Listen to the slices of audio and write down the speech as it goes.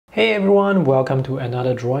Hey everyone, welcome to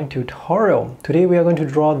another drawing tutorial. Today we are going to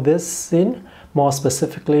draw this scene, more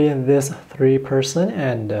specifically this three-person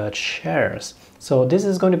and the chairs. So this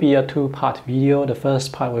is going to be a two-part video. The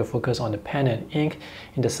first part will focus on the pen and ink.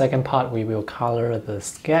 In the second part we will color the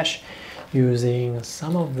sketch using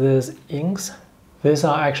some of these inks. These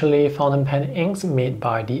are actually fountain pen inks made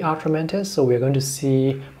by the Atramentis, so we're going to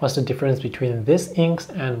see what's the difference between these inks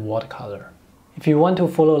and watercolor. If you want to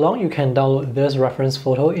follow along, you can download this reference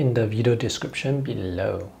photo in the video description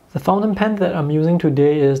below. The fountain pen that I'm using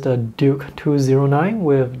today is the Duke 209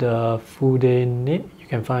 with the full day nib. You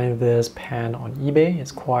can find this pen on eBay,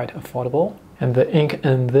 it's quite affordable. And the ink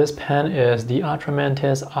in this pen is the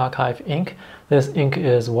Atramentis ARCHIVE ink. This ink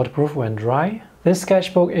is waterproof when dry. This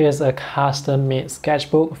sketchbook is a custom-made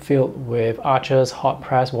sketchbook filled with Archer's hot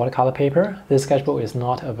press watercolor paper. This sketchbook is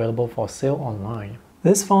not available for sale online.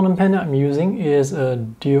 This fountain pen I'm using is a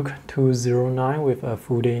Duke 209 with a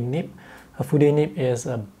full day nib. A full day nib is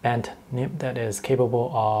a bent nib that is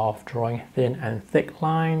capable of drawing thin and thick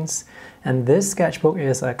lines. And this sketchbook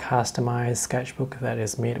is a customized sketchbook that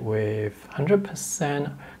is made with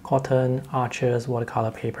 100% cotton Archer's watercolor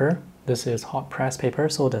paper. This is hot press paper,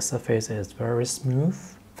 so the surface is very smooth.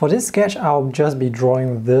 For this sketch, I'll just be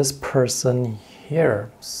drawing this person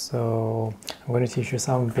here. So I'm going to teach you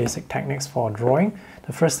some basic techniques for drawing.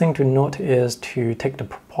 The first thing to note is to take the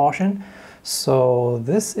proportion. So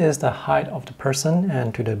this is the height of the person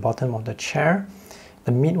and to the bottom of the chair.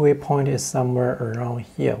 The midway point is somewhere around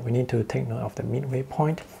here. We need to take note of the midway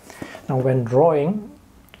point. Now when drawing,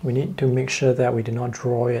 we need to make sure that we do not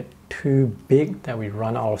draw it too big that we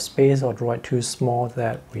run out of space, or draw it too small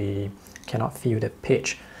that we cannot feel the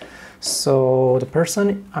pitch. So the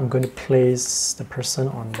person, I'm going to place the person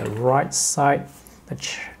on the right side.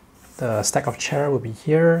 The stack of chair will be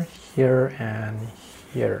here, here, and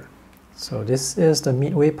here. So this is the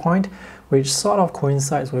midway point, which sort of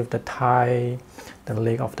coincides with the thigh, the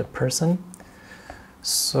leg of the person.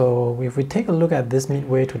 So if we take a look at this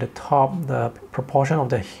midway to the top, the proportion of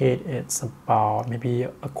the head, it's about maybe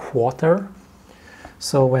a quarter.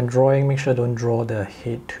 So when drawing, make sure don't draw the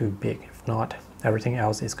head too big. If not, everything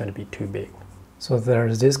else is going to be too big. So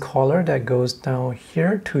there's this collar that goes down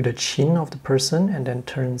here to the chin of the person and then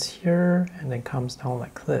turns here and then comes down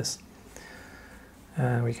like this.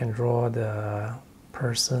 And we can draw the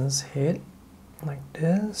person's head like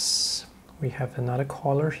this. We have another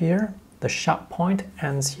collar here. The sharp point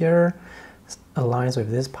ends here, aligns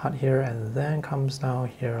with this part here, and then comes down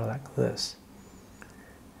here like this.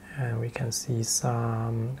 And we can see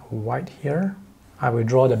some white here. I will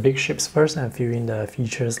draw the big shapes first and fill in the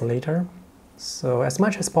features later. So as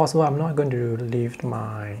much as possible, I'm not going to lift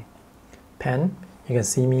my pen. You can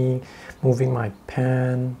see me moving my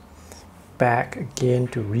pen back again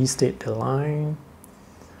to restate the line.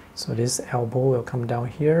 So this elbow will come down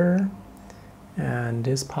here, and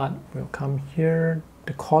this part will come here.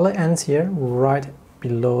 The collar ends here, right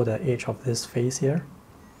below the edge of this face here.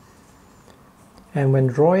 And when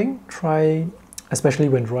drawing, especially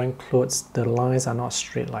when drawing clothes, the lines are not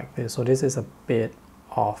straight like this. So this is a bit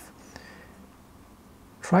off.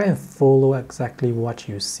 Try and follow exactly what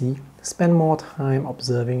you see. Spend more time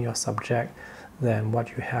observing your subject than what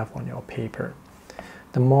you have on your paper.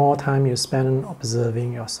 The more time you spend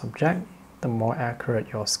observing your subject, the more accurate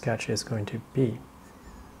your sketch is going to be.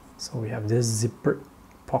 So we have this zippered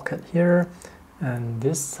pocket here, and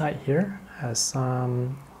this side here has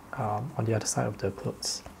some on the other side of the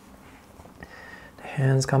clothes. The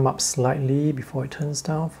hands come up slightly before it turns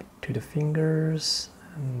down to the fingers,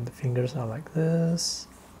 and the fingers are like this.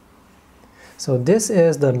 So this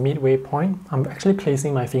is the midway point. I'm actually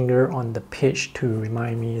placing my finger on the page to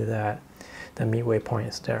remind me that the midway point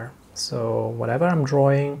is there. So whatever I'm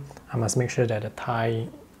drawing, I must make sure that the thigh,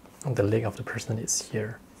 the leg of the person is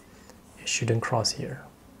here. It shouldn't cross here.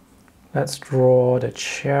 Let's draw the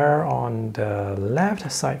chair on the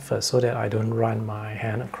left side first so that I don't run my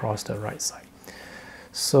hand across the right side.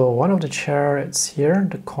 So one of the chair is here,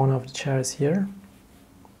 the corner of the chair is here.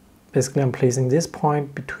 Basically, I'm placing this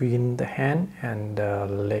point between the hand and the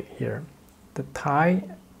leg here. The thigh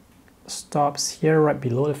stops here right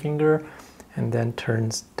below the finger and then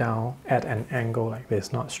turns down at an angle like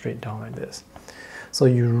this, not straight down like this. So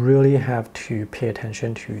you really have to pay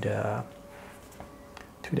attention to the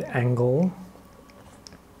angle.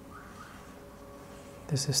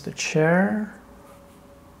 This is the chair.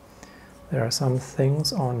 There are some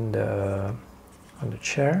things on the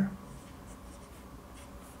chair.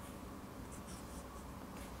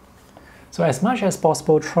 So as much as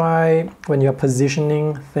possible, try, when you're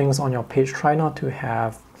positioning things on your page, try not to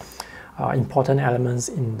have important elements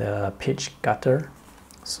in the page gutter.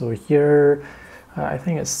 So here, I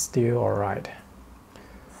think it's still alright.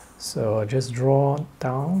 So just draw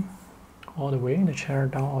down all the way, the chair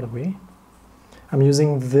down all the way. I'm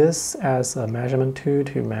using this as a measurement tool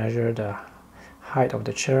to measure the height of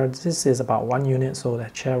the chair. This is about 1 unit, so the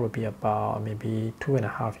chair will be about maybe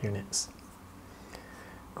 2.5 units.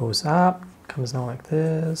 Goes up, comes down like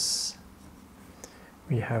this.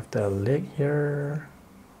 We have the leg here,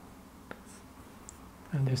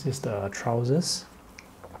 and this is the trousers.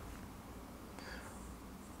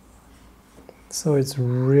 So it's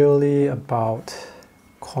really about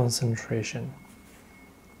concentration.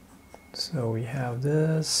 So we have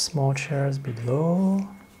this small chairs below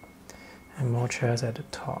and more chairs at the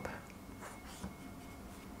top.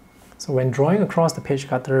 So when drawing across the page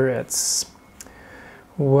cutter, it's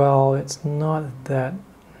not that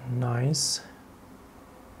nice.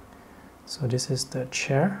 So this is the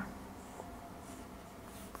chair,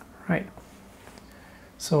 right?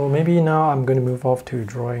 So maybe now I'm going to move off to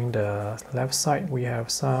drawing the left side. We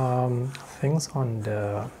have some things on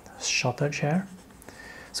the shorter chair.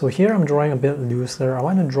 So here I'm drawing a bit looser. I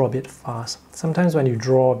want to draw a bit fast. Sometimes when you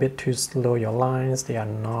draw a bit too slow, your lines, they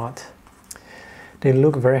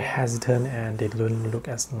look very hesitant and they don't look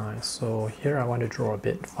as nice. So here I want to draw a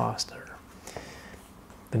bit faster.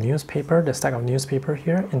 The newspaper, the stack of newspaper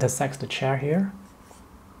here intersects the chair here.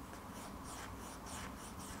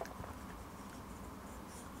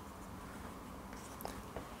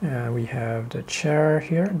 And we have the chair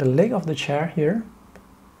here, the leg of the chair here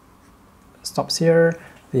stops here,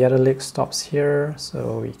 the other leg stops here,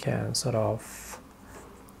 so we can sort of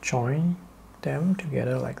join them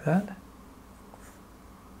together like that.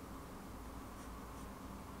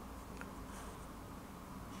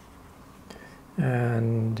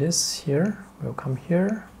 And this here will come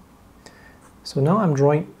here. So now I'm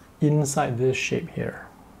drawing inside this shape here.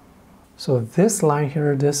 So this line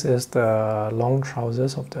here, this is the long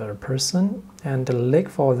trousers of the person, and the leg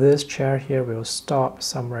for this chair here will stop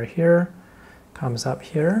somewhere here, comes up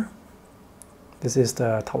here. This is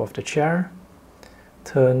the top of the chair,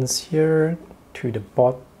 turns here to the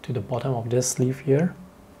bottom of this sleeve here,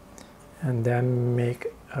 and then make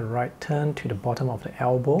a right turn to the bottom of the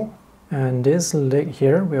elbow. And this leg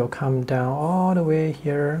here will come down all the way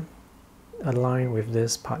here, align with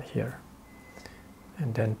this part here.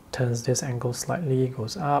 And then turns this angle slightly,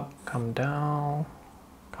 goes up, comes down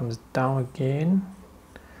again.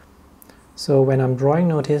 So when I'm drawing,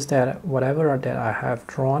 notice that whatever that I have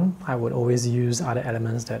drawn, I would always use other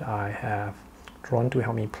elements that I have drawn to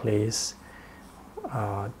help me place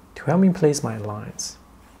my lines.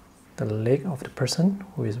 The leg of the person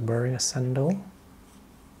who is wearing a sandal,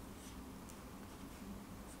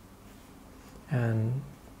 and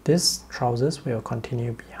this trousers will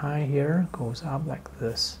continue behind here, goes up like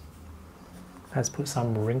this. Let's put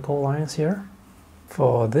some wrinkle lines here.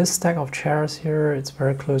 For this stack of chairs here, it's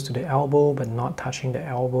very close to the elbow, but not touching the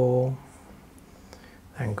elbow.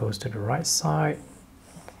 Then goes to the right side,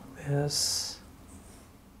 this.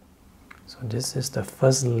 So this is the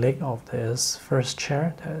first leg of this first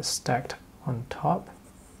chair that is stacked on top.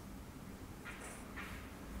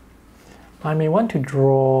 I may want to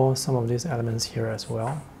draw some of these elements here as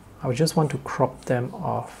well. I would just want to crop them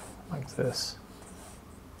off like this.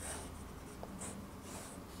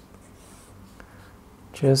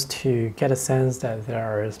 Just to get a sense that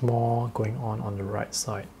there is more going on the right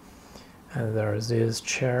side. And there is this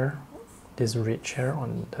chair, this red chair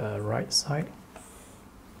on the right side,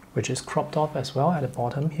 which is cropped off as well at the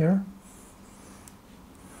bottom here.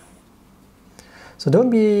 So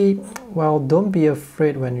don't be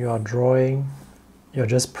afraid when you are drawing. You're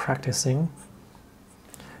just practicing.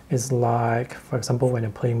 It's like, for example, when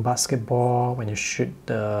you're playing basketball, when you shoot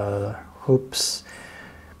the hoops,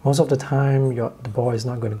 most of the time the ball is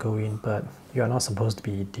not going to go in, but you are not supposed to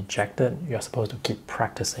be dejected. You are supposed to keep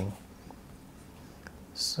practicing.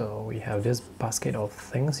 So we have this basket of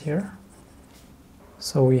things here.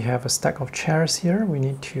 So we have a stack of chairs here. We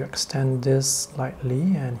need to extend this slightly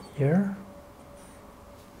and here.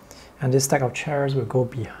 And this stack of chairs will go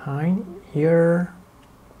behind here.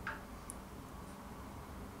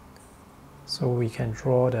 So we can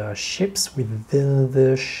draw the shapes within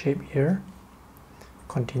the shape here.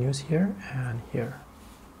 Continues here and here.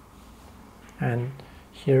 And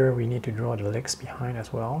here we need to draw the legs behind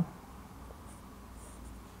as well.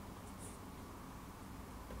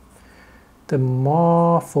 The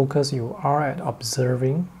more focused you are at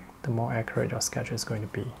observing, the more accurate your sketch is going to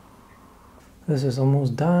be. This is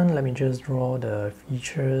almost done. Let me just draw the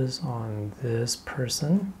features on this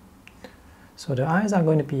person. So the eyes are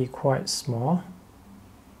going to be quite small.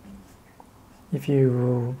 If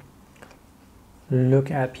you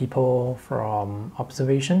look at people from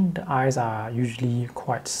observation, the eyes are usually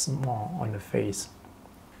quite small on the face.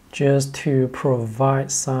 Just to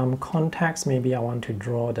provide some context, maybe I want to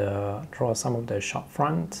draw some of the short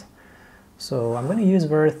front. So I'm going to use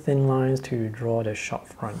very thin lines to draw the short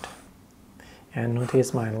front. And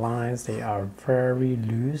notice my lines, they are very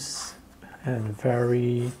loose and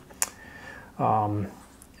very, they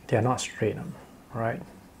are not straight, right?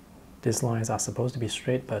 These lines are supposed to be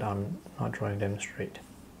straight, but I'm not drawing them straight.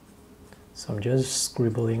 So I'm just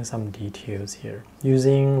scribbling some details here,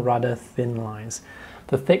 using rather thin lines.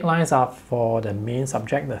 The thick lines are for the main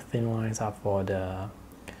subject, the thin lines are for the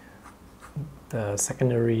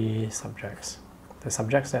secondary subjects, the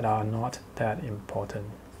subjects that are not that important.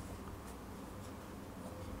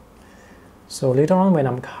 So later on when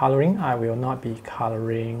I'm coloring, I will not be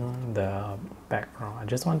coloring the background. I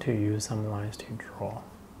just want to use some lines to draw.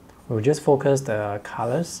 We'll just focus the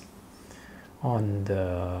colors on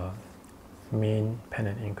the main pen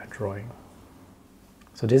and ink drawing.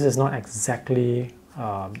 So this is not exactly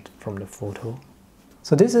from the photo.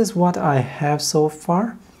 So this is what I have so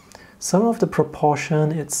far. Some of the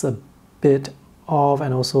proportion, it's a bit off,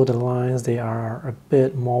 and also the lines, they are a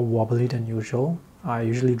bit more wobbly than usual. I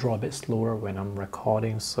usually draw a bit slower when I'm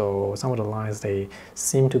recording, so some of the lines, they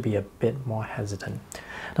seem to be a bit more hesitant.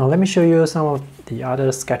 Now let me show you some of the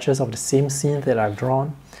other sketches of the same scene that I've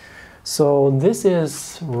drawn. So this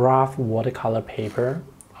is rough watercolor paper.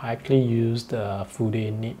 I actually used a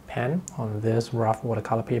Fude nib pen on this rough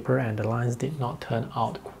watercolor paper, and the lines did not turn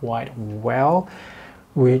out quite well,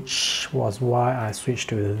 which was why I switched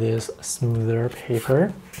to this smoother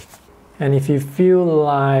paper. And if you feel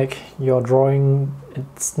like your drawing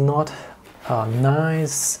it's not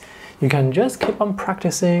nice, you can just keep on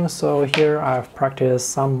practicing. So here I've practiced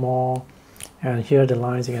some more, and here the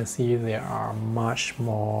lines, you can see they are much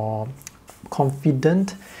more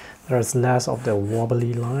confident. There's less of the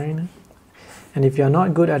wobbly line. And if you're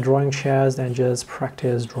not good at drawing chairs, then just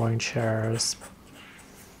practice drawing chairs.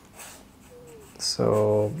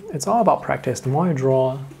 So it's all about practice. The more you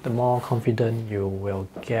draw, the more confident you will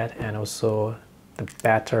get, and also the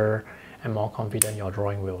better and more confident your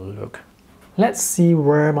drawing will look. Let's see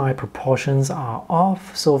where my proportions are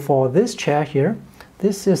off. So for this chair here,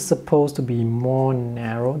 this is supposed to be more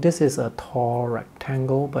narrow. This is a tall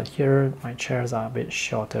rectangle, but here my chairs are a bit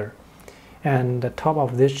shorter. And the top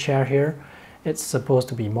of this chair here, it's supposed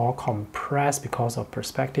to be more compressed because of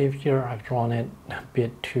perspective. Here I've drawn it a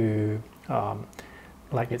bit too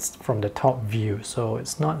like it's from the top view, so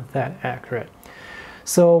it's not that accurate.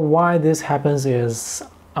 So why this happens is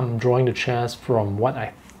I'm drawing the chairs from what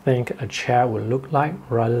I think a chair would look like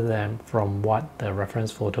rather than from what the reference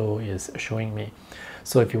photo is showing me.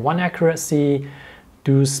 So if you want accuracy,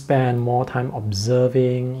 do spend more time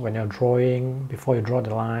observing when you're drawing. Before you draw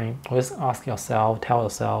the line, always ask yourself, tell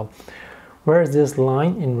yourself, where is this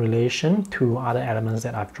line in relation to other elements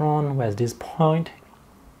that I've drawn? Where's this point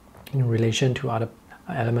in relation to other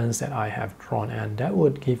elements that I have drawn? And that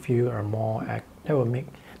would give you a that will make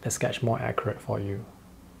the sketch more accurate for you.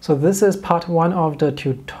 So this is part 1 of the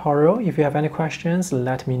tutorial. If you have any questions,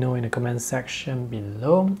 let me know in the comment section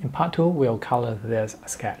below. In part 2, we'll color this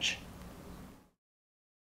sketch.